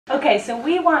Okay, so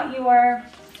we want your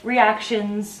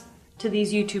reactions to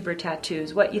these YouTuber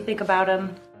tattoos. What you think about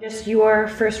them. Just your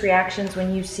first reactions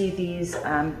when you see these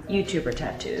YouTuber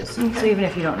tattoos. Okay. So even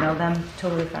if you don't know them,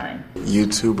 totally fine.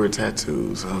 YouTuber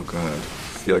tattoos, oh God.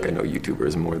 I feel like I know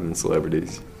YouTubers more than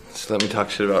celebrities. Just let me talk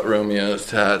shit about Romeo's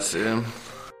tattoo.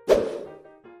 I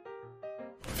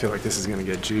feel like this is gonna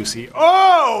get juicy.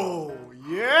 Oh,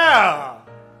 yeah!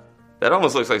 That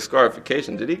almost looks like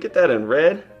scarification. Did he get that in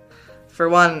red? For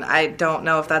one, I don't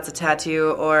know if that's a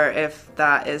tattoo or if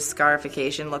that is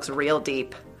scarification. Looks real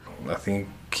deep. I think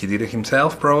he did it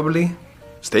himself, probably.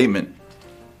 Statement.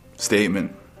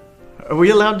 Statement. Are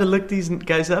we allowed to look these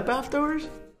guys up afterwards?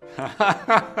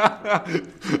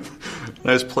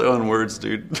 Nice play on words,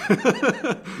 dude.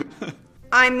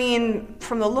 I mean,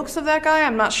 from the looks of that guy,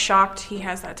 I'm not shocked he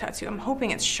has that tattoo. I'm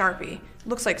hoping it's Sharpie. It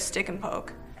looks like stick and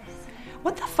poke.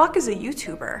 What the fuck is a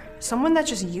YouTuber? Someone that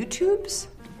just YouTubes?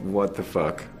 What the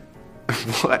fuck?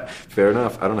 What? Fair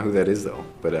enough. I don't know who that is though.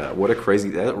 But what a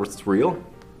crazy, that's real?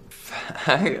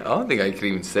 I don't think I could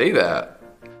even say that.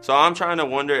 So I'm trying to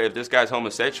wonder if this guy's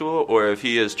homosexual or if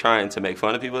he is trying to make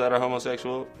fun of people that are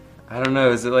homosexual. I don't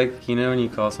know, is it like, you know when you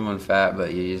call someone fat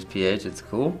but you use PH, it's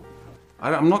cool?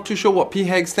 I'm not too sure what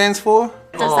PHAG stands for.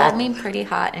 Does that mean pretty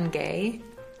hot and gay?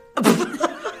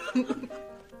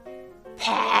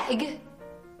 Pag?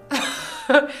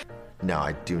 No,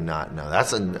 I do not know.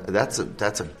 That's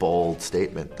a bold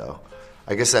statement, though.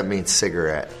 I guess that means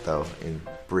cigarette, though, in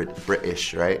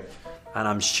British, right? And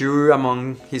I'm sure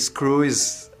among his crew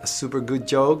is a super good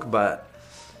joke, but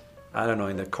I don't know,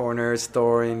 in the corner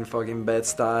store in fucking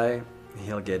Bed-Stuy,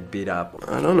 he'll get beat up.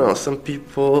 I don't know, some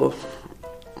people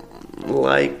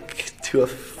like to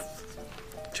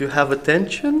have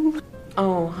attention.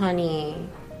 Oh, honey.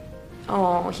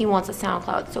 Oh, he wants a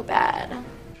SoundCloud so bad.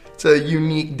 It's a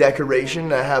unique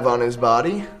decoration I have on his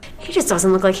body. He just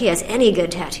doesn't look like he has any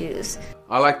good tattoos.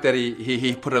 I like that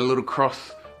he put a little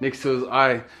cross next to his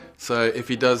eye, so if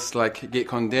he does like get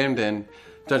condemned and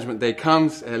Judgment Day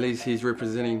comes, at least he's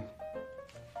representing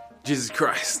Jesus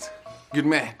Christ. Good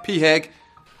man. PHAG.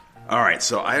 All right,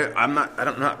 so I'm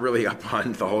not really up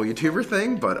on the whole YouTuber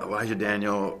thing, but Elijah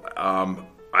Daniel,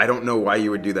 I don't know why you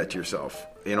would do that to yourself,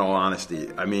 in all honesty.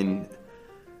 I mean,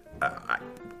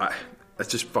 that's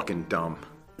just fucking dumb.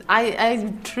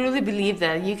 I truly believe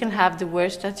that you can have the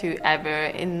worst tattoo ever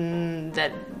in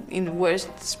the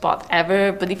worst spot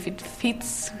ever, but if it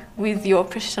fits with your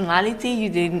personality,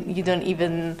 you don't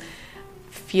even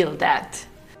feel that.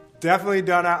 Definitely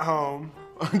done at home.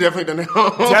 Definitely done at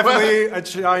home. Definitely a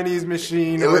Chinese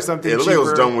machine or something. It looked like it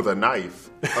was done with a knife.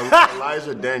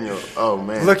 Elijah Daniel. Oh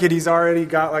man. Look at, he's already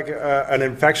got like an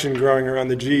infection growing around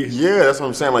the G. Yeah, that's what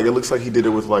I'm saying. Like it looks like he did it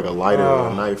with like a lighter or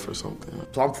a knife or something.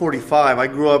 So I'm 45. I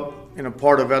grew up in a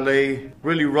part of LA,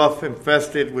 really rough,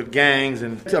 infested with gangs.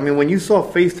 And I mean, when you saw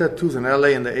face tattoos in LA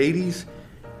in the 80s,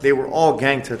 they were all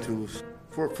gang tattoos.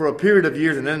 For a period of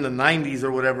years, and then in the 90s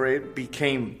or whatever, it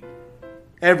became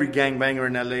every gangbanger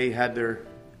in LA had their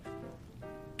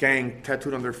gang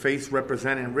tattooed on their face,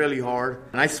 representing really hard.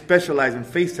 And I specialize in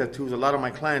face tattoos. A lot of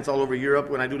my clients all over Europe,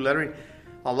 when I do lettering,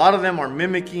 a lot of them are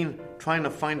mimicking, trying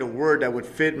to find a word that would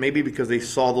fit, maybe because they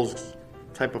saw those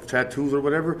type of tattoos or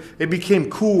whatever. It became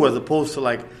cool as opposed to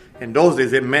like, in those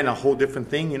days, it meant a whole different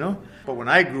thing, you know? But when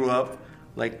I grew up,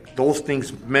 like, those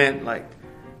things meant like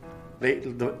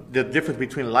the difference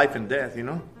between life and death, you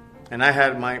know? And I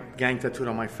had my gang tattooed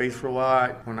on my face for a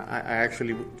while when I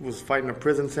actually was fighting a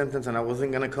prison sentence and I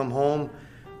wasn't going to come home.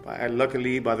 But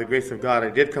luckily, by the grace of God, I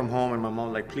did come home, and my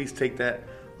mom was like, please take that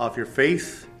off your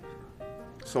face.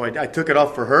 So I took it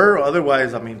off for her.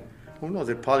 Otherwise, I mean, who knows?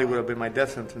 It probably would have been my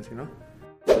death sentence, you know?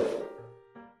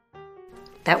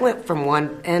 That went from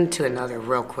one end to another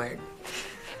real quick.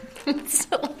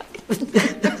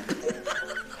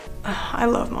 I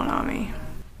love Monami.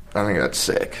 I think that's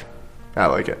sick. I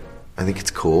like it. I think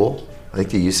it's cool. I think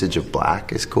the usage of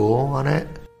black is cool on it.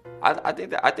 I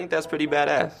think that's pretty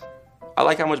badass. I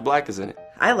like how much black is in it.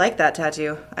 I like that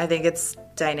tattoo. I think it's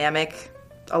dynamic.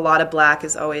 A lot of black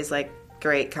is always like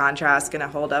great contrast, gonna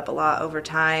hold up a lot over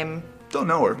time. Don't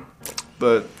know her,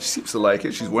 but she seems to like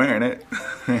it. She's wearing it.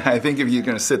 I think if you're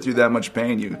gonna sit through that much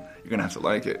pain, you're gonna have to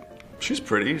like it. She's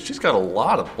pretty. She's got a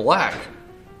lot of black.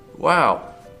 Wow.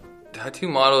 Tattoo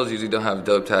models usually don't have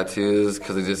dope tattoos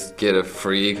because they just get it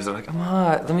free because they're like, I'm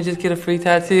hot, let me just get a free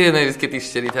tattoo, and they just get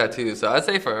these shitty tattoos. So I'd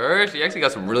say for her, she actually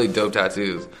got some really dope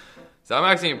tattoos. So I'm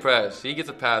actually impressed. She gets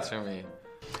a pass from me.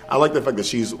 I like the fact that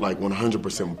she's like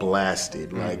 100%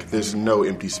 blasted. Like there's no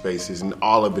empty spaces, and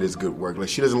all of it is good work. Like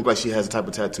she doesn't look like she has the type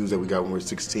of tattoos that we got when we were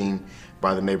 16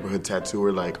 by the neighborhood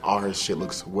tattooer. Like all her shit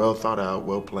looks well thought out,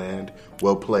 well planned,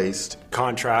 well placed.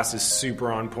 Contrast is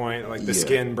super on point. Like the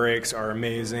skin breaks are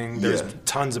amazing. There's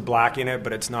tons of black in it,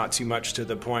 but it's not too much to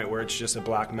the point where it's just a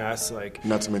black mess. Like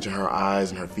not to mention her eyes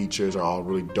and her features are all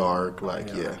really dark. Like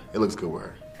it looks good with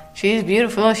her. She's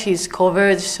beautiful. She's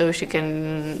covered, so she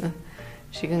can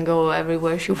go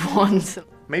everywhere she wants.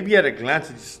 Maybe at a glance,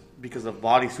 it's because the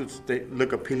bodysuits, they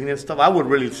look appealing and stuff. I would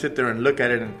really sit there and look at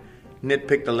it and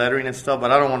nitpick the lettering and stuff,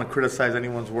 but I don't want to criticize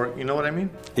anyone's work. You know what I mean?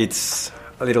 It's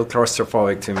a little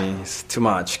claustrophobic to me. It's too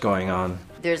much going on.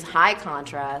 There's high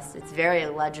contrast. It's very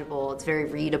legible. It's very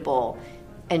readable.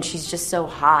 And she's just so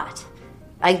hot.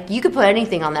 You could put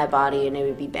anything on that body and it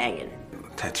would be banging.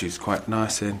 Tattoo's quite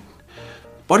nice and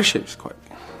body shape's quite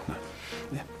nice.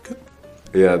 Yeah, good.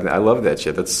 Yeah, I love that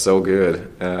shit. That's so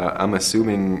good. I'm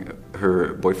assuming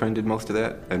her boyfriend did most of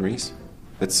that, and Reese.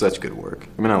 It's such good work.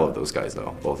 I mean, I love those guys,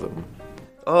 though, both of them.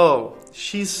 Oh,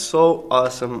 she's so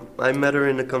awesome. I met her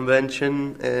in a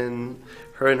convention, and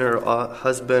her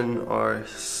husband are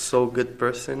so good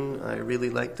person. I really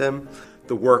like them.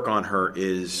 The work on her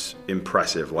is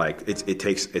impressive. Like,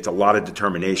 it's a lot of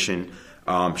determination.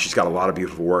 She's got a lot of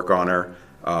beautiful work on her.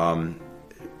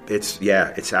 It's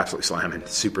absolutely slamming.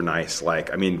 It's super nice.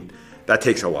 Like, I mean, that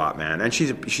takes a lot, man. And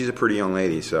she's a pretty young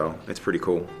lady, so it's pretty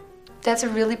cool. That's a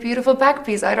really beautiful back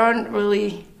piece. That's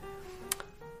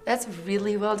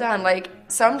really well done. Like,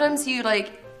 sometimes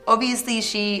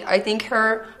obviously I think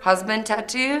her husband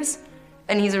tattoos,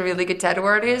 and he's a really good tattoo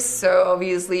artist, so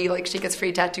obviously, she gets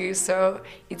free tattoos, so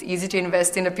it's easy to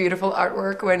invest in a beautiful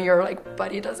artwork when your,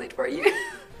 buddy does it for you.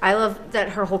 I love that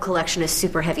her whole collection is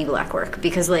super heavy black work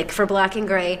because, for black and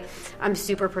gray, I'm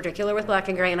super particular with black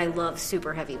and gray, and I love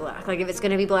super heavy black. If it's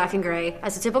going to be black and gray,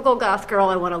 as a typical goth girl,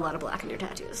 I want a lot of black in your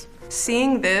tattoos.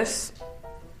 Seeing this,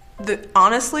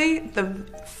 honestly, the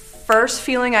first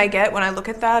feeling I get when I look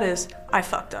at that is, I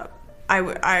fucked up.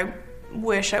 I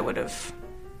wish I would have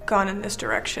gone in this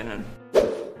direction.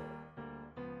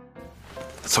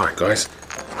 Sorry, guys.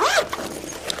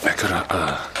 I could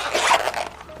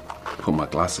put my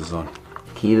glasses on.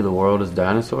 Key to the world is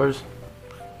dinosaurs?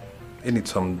 It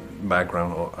needs some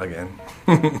background again.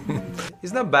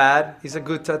 It's not bad. It's a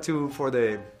good tattoo for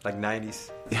the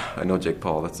 90s. Yeah, I know Jake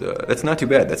Paul. That's not too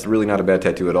bad. That's really not a bad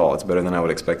tattoo at all. It's better than I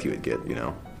would expect he would get, you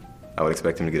know. I would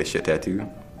expect him to get a shit tattoo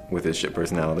with his shit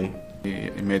personality. He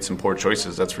made some poor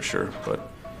choices, that's for sure. But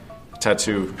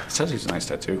tattoo's a nice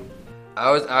tattoo.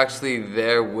 I was actually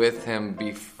there with him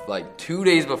 2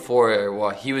 days before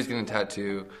while he was getting a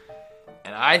tattoo.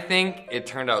 And I think it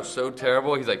turned out so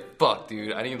terrible. He's like, fuck,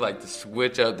 dude, I need to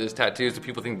switch up this tattoo so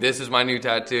people think this is my new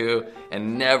tattoo,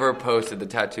 and never posted the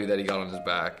tattoo that he got on his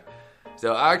back.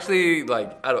 So actually,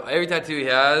 out of every tattoo he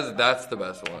has, that's the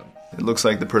best one. It looks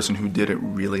like the person who did it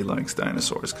really likes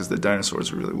dinosaurs, because the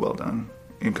dinosaurs are really well done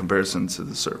in comparison to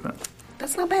the serpent.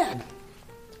 That's not bad.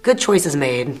 Good choices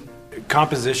made.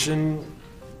 Composition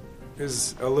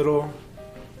is a little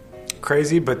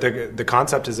crazy, but the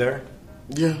concept is there.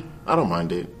 Yeah, I don't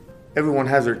mind it. Everyone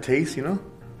has their taste, you know?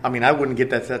 I mean, I wouldn't get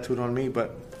that tattooed on me,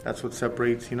 but that's what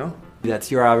separates, you know? That's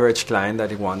your average client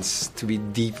that wants to be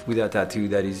deep with a tattoo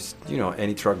that is,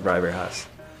 any truck driver has.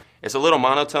 It's a little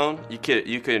monotone. You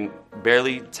can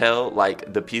barely tell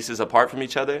the pieces apart from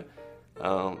each other.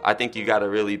 I think you got to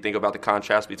really think about the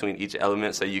contrast between each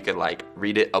element so you could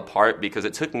read it apart, because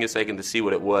it took me a second to see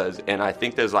what it was, and I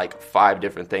think there's 5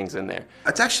 different things in there.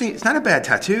 It's not a bad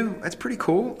tattoo. It's pretty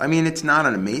cool. I mean, it's not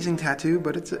an amazing tattoo,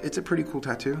 but it's a pretty cool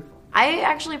tattoo. I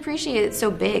actually appreciate it so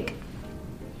big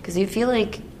because you feel the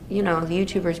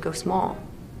YouTubers go small,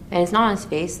 and it's not on his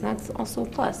face, and that's also a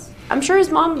plus. I'm sure his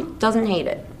mom doesn't hate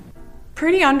it.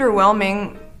 Pretty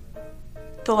underwhelming,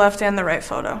 the left and the right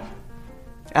photo.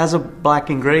 As a black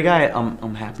and gray guy,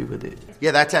 I'm happy with it.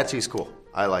 Yeah, that tattoo's cool.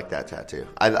 I like that tattoo.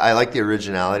 I like the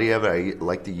originality of it. I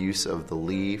like the use of the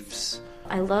leaves.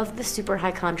 I love the super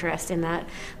high contrast in that.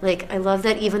 I love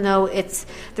that even though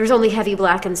there's only heavy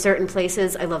black in certain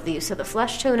places, I love the use of the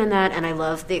flesh tone in that, and I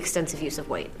love the extensive use of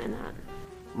white in that.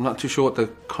 I'm not too sure what the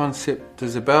concept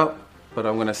is about, but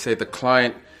I'm going to say the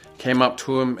client came up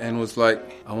to him and was like,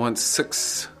 I want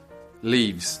 6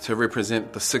 leaves to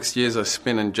represent the 6 years I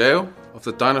spent in jail, of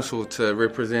the dinosaur to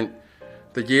represent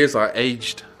the years I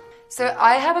aged. So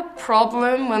I have a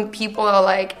problem when people are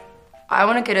like, I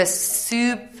want to get a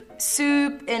soup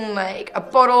in a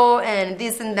bottle and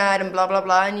this and that and blah blah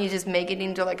blah, and you just make it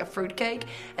into a fruitcake,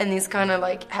 and this kind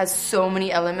of has so many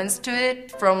elements to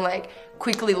it. From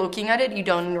quickly looking at it, you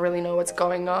don't really know what's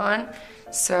going on.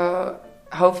 So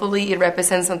hopefully it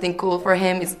represents something cool for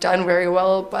him. It's done very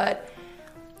well, but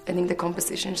I think the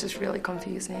composition is just really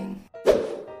confusing.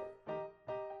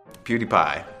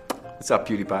 PewDiePie. What's up,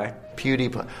 PewDiePie?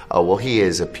 PewDiePie. Oh, well, he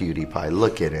is a PewDiePie.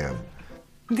 Look at him.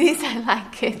 This I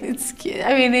like it. It's cute.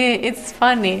 I mean, it's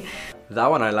funny. That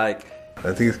one I like.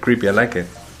 I think it's creepy. I like it.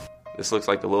 This looks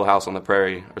like the Little House on the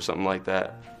Prairie or something like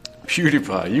that.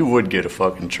 PewDiePie, you would get a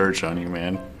fucking church on you,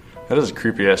 man. That is a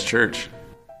creepy ass church.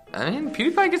 I mean,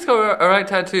 PewDiePie gets alright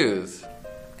tattoos.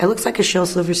 It looks like a Shel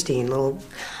Silverstein, a little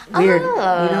weird,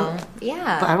 Oh, you know?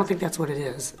 yeah. But I don't think that's what it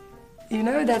is. You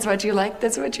know, that's what you like.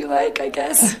 That's what you like, I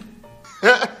guess.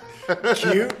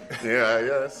 Cute? Yeah,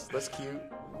 yes. That's cute.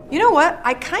 You know what?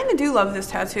 I kind of do love this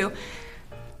tattoo.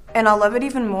 And I'll love it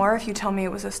even more if you tell me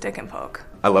it was a stick and poke.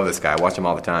 I love this guy. I watch him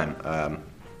all the time.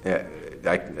 Yeah,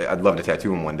 I'd love to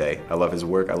tattoo him one day. I love his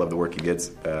work. I love the work he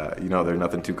gets. You know, they're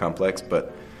nothing too complex,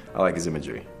 but I like his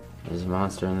imagery. There's a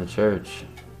monster in the church.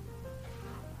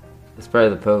 It's probably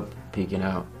the Pope peeking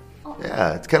out.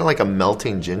 Yeah, it's kind of like a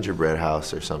melting gingerbread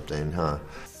house or something, huh?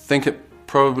 I think it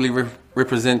probably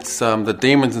represents the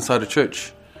demons inside the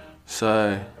church.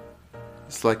 So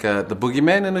it's like the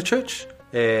boogeyman in the church.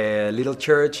 Little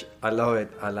church, I love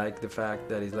it. I like the fact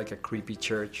that it's like a creepy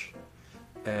church.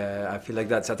 I feel like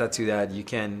that's a tattoo that you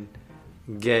can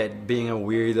get being a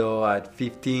weirdo at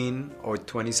 15 or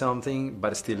 20 something,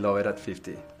 but still love it at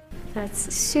 50.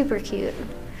 That's super cute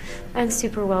and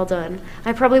super well done.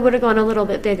 I probably would have gone a little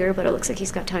bit bigger, but it looks like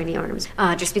he's got tiny arms.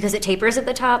 Just because it tapers at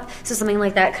the top, so something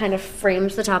like that kind of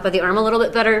frames the top of the arm a little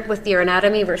bit better with your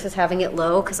anatomy versus having it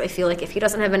low, because I feel like if he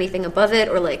doesn't have anything above it,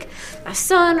 or like a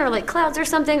sun, or like clouds or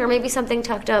something, or maybe something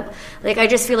tucked up, like I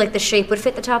just feel like the shape would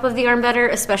fit the top of the arm better,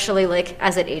 especially like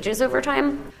as it ages over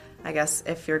time. I guess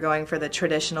if you're going for the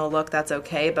traditional look, that's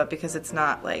okay, but because it's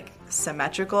not like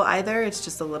symmetrical either, it's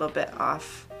just a little bit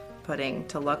off-putting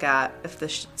to look at. If the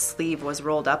sleeve was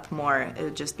rolled up more, it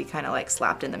would just be kind of like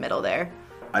slapped in the middle there.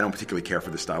 I don't particularly care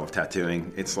for the style of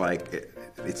tattooing. It's like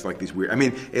these weird. I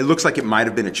mean, it looks like it might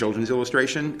have been a children's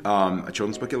illustration, a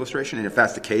children's book illustration, and if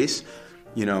that's the case,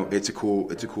 you know, it's a cool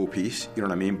piece. You know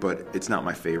what I mean? But it's not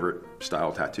my favorite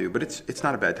style tattoo. But it's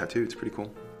not a bad tattoo. It's pretty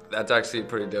cool. That's actually a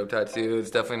pretty dope tattoo.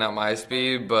 It's definitely not my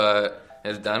speed, but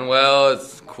it's done well.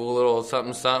 It's cool little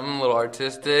something, a little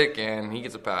artistic, and he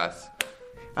gets a pass.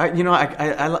 I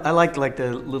like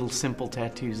the little simple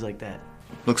tattoos like that.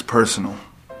 Looks personal.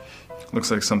 Looks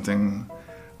like something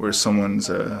where someone's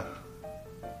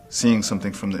seeing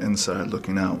something from the inside,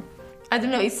 looking out. I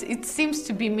don't know, it seems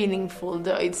to be meaningful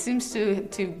though. It seems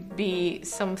to be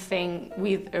something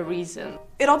with a reason.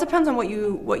 It all depends on what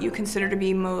you consider to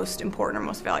be most important or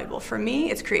most valuable. For me,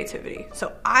 it's creativity.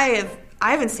 So I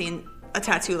haven't seen a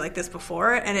tattoo like this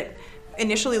before, and it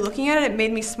initially looking at it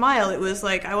made me smile. It was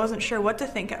like I wasn't sure what to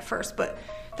think at first, but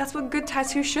that's what good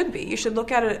tattoo should be. You should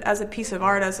look at it as a piece of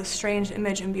art, as a strange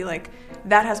image, and be like,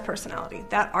 that has personality.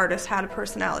 That artist had a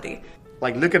personality.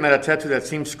 Like looking at a tattoo that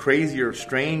seems crazy or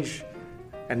strange,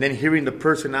 and then hearing the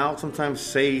person out sometimes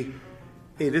say,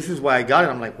 hey, this is why I got it.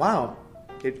 I'm like, wow.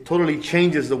 It totally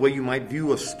changes the way you might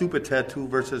view a stupid tattoo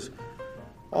versus,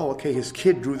 oh, okay, his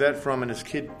kid drew that from and his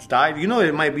kid died. You know,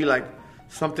 it might be like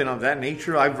something of that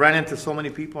nature. I've ran into so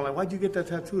many people, like, why'd you get that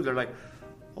tattoo? They're like,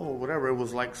 oh, whatever. It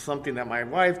was like something that my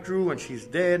wife drew and she's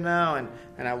dead now, and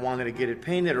I wanted to get it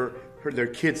painted, or their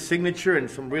kid's signature and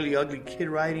some really ugly kid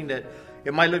writing that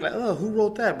it might look like, oh, who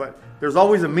wrote that? But there's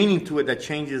always a meaning to it that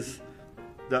changes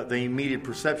the immediate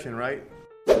perception, right?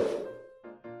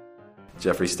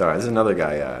 Jeffree Star. This is another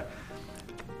guy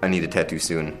I need a tattoo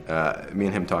soon. Me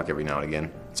and him talk every now and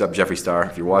again. What's up, Jeffree Star,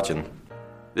 if you're watching?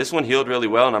 This one healed really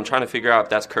well, and I'm trying to figure out if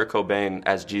that's Kurt Cobain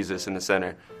as Jesus in the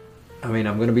center. I mean,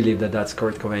 I'm going to believe that that's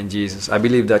Kurt Cobain Jesus. I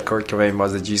believe that Kurt Cobain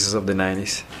was the Jesus of the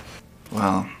 90s.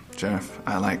 Well, Jeff,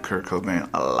 I like Kurt Cobain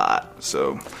a lot,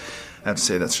 so I have to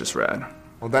say that's just rad.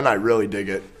 Well, then I really dig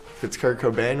it. If it's Kurt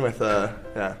Cobain with,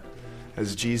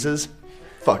 as Jesus,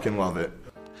 fucking love it.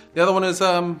 The other one is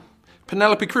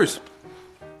Penelope Cruz.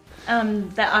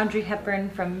 That Audrey Hepburn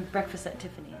from Breakfast at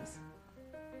Tiffany's.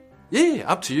 Yeah,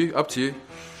 up to you.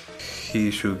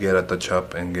 He should get a touch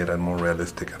up and get a more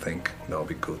realistic, I think. That would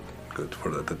be good for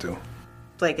the tattoo.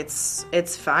 Like,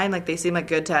 it's fine. Like, they seem like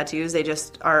good tattoos. They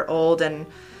just are old, and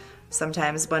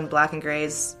sometimes when black and gray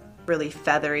is really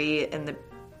feathery in the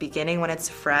beginning when it's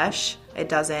fresh, it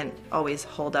doesn't always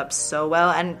hold up so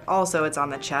well. And also it's on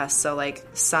the chest, so like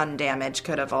sun damage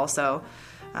could have also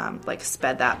like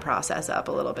sped that process up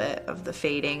a little bit of the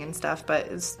fading and stuff. But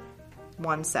it's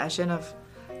one session of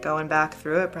going back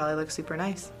through it, probably looks super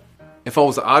nice. If I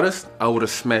was an artist, I would have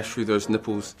smashed through those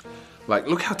nipples. Like,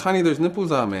 look how tiny those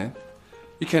nipples are, man.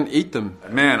 You can eat them.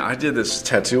 Man, I did this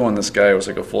tattoo on this guy. It was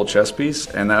like a full chest piece,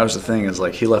 and that was the thing, is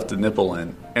like he left a nipple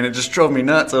in, and it just drove me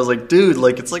nuts. I was like, dude,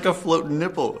 like it's like a floating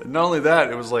nipple. And not only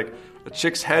that, it was like a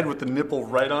chick's head with the nipple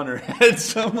right on her head.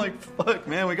 So I'm like, fuck,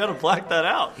 man, we gotta black that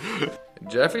out.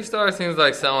 Jeffree Star seems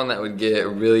like someone that would get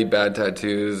really bad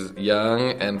tattoos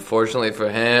young, and fortunately for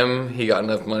him, he got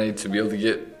enough money to be able to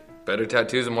get better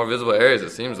tattoos in more visible areas, it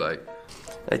seems like.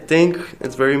 I think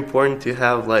it's very important to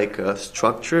have like a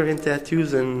structure in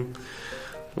tattoos, and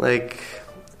like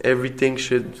everything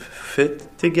should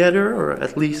fit together, or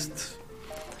at least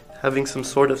having some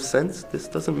sort of sense. This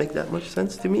doesn't make that much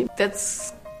sense to me.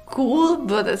 That's cool,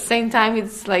 but at the same time,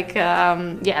 it's like, I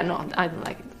don't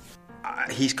like it.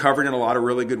 He's covered in a lot of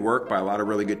really good work by a lot of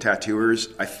really good tattooers.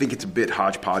 I think it's a bit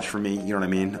hodgepodge for me, you know what I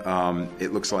mean?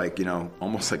 It looks like,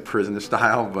 almost like prisoner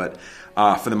style, but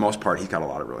for the most part, he's got a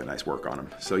lot of really nice work on him.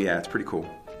 So yeah, it's pretty cool.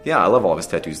 Yeah, I love all of his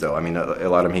tattoos, though. I mean, a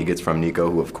lot of them he gets from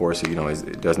Nico, who, of course,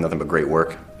 does nothing but great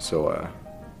work. So,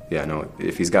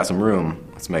 if he's got some room,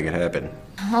 let's make it happen.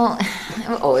 Well,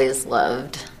 I've always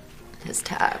loved his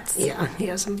tats. Yeah, he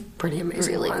has some pretty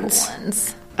amazing really ones. Cool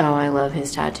ones. Oh, I love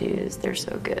his tattoos. They're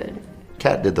so good.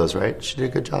 Kat did those, right? She did a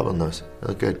good job on those. They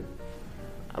look good.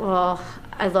 Well,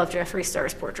 I love Jeffree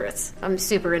Star's portraits. I'm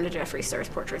super into Jeffree Star's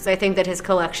portraits. I think that his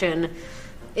collection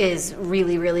is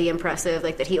really, really impressive.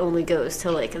 Like, that he only goes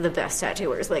to, like, the best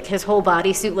tattooers. Like, his whole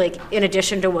bodysuit, like, in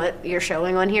addition to what you're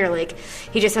showing on here, like,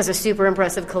 he just has a super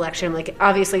impressive collection. Like,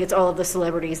 obviously, it's all of the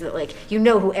celebrities that, like,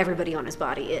 who everybody on his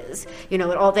body is. They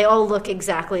all look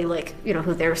exactly like,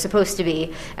 who they're supposed to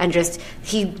be. And just,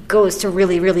 he goes to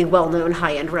really, really well-known,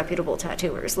 high-end, reputable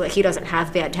tattooers. Like, he doesn't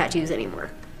have bad tattoos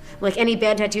anymore. Like, any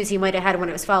bad tattoos he might have had when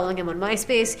I was following him on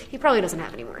MySpace, he probably doesn't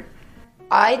have anymore.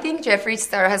 I think Jeffree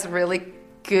Star has really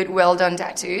good, well-done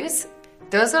tattoos.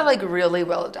 Those are like really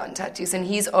well-done tattoos, and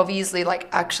he's obviously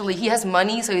he has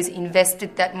money, so he's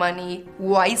invested that money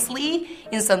wisely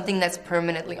in something that's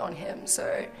permanently on him.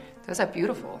 So those are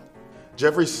beautiful.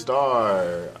 Jeffree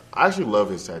Star, I actually love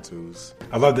his tattoos.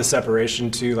 I love the separation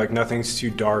too, like nothing's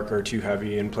too dark or too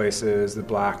heavy in places. The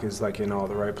black is like in all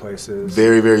the right places.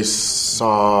 Very, very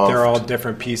soft. They're all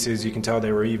different pieces. You can tell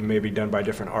they were even maybe done by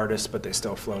different artists, but they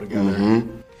still flow together.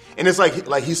 Mm-hmm. And it's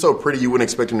like he's so pretty, you wouldn't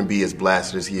expect him to be as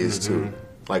blasted as he is too.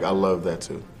 Like, I love that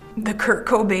too. The Kurt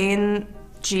Cobain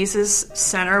Jesus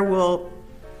Center will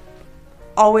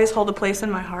always hold a place in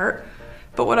my heart.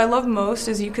 But what I love most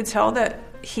is you could tell that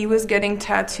he was getting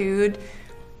tattooed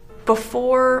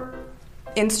before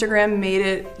Instagram made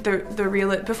it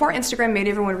before Instagram made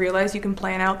everyone realize you can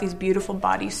plan out these beautiful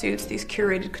bodysuits, these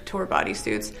curated couture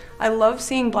bodysuits. I love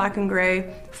seeing Black and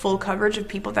Gray full coverage of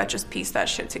people that just piece that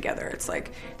shit together. It's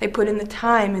like they put in the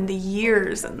time and the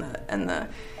years and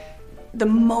the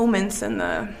moments and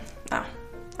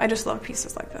I just love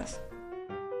pieces like this.